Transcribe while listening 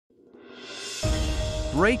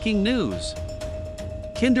Breaking news!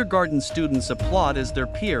 Kindergarten students applaud as their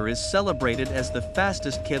peer is celebrated as the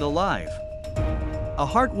fastest kid alive. A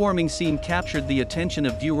heartwarming scene captured the attention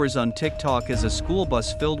of viewers on TikTok as a school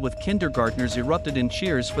bus filled with kindergartners erupted in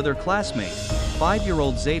cheers for their classmate,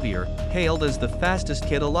 5-year-old Xavier, hailed as the fastest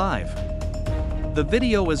kid alive. The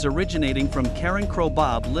video is originating from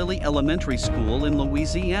Carencro Lilly Elementary School in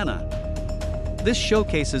Louisiana. This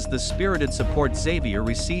showcases the spirited support Xavier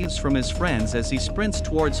receives from his friends as he sprints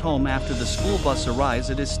towards home after the school bus arrives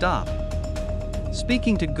at his stop.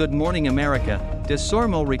 Speaking to Good Morning America,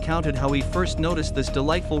 Desormeaux recounted how he first noticed this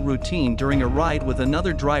delightful routine during a ride with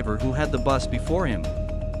another driver who had the bus before him.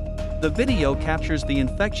 The video captures the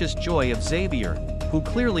infectious joy of Xavier, who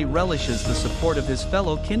clearly relishes the support of his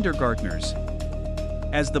fellow kindergartners.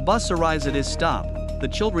 As the bus arrives at his stop, the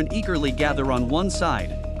children eagerly gather on one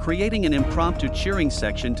side, creating an impromptu cheering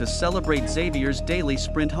section to celebrate Xavier's daily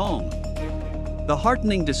sprint home. The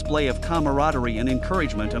heartening display of camaraderie and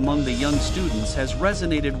encouragement among the young students has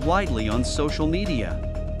resonated widely on social media.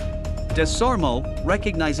 Desormeaux,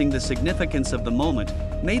 recognizing the significance of the moment,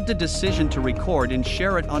 made the decision to record and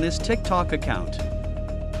share it on his TikTok account.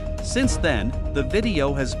 Since then, the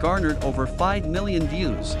video has garnered over 5 million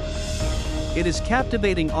views. It is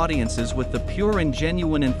captivating audiences with the pure and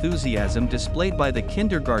genuine enthusiasm displayed by the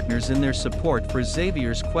kindergartners in their support for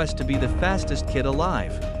Xavier's quest to be the fastest kid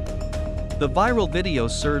alive. The viral video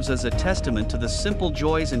serves as a testament to the simple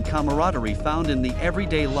joys and camaraderie found in the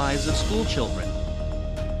everyday lives of schoolchildren.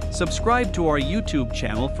 Subscribe to our YouTube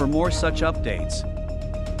channel for more such updates.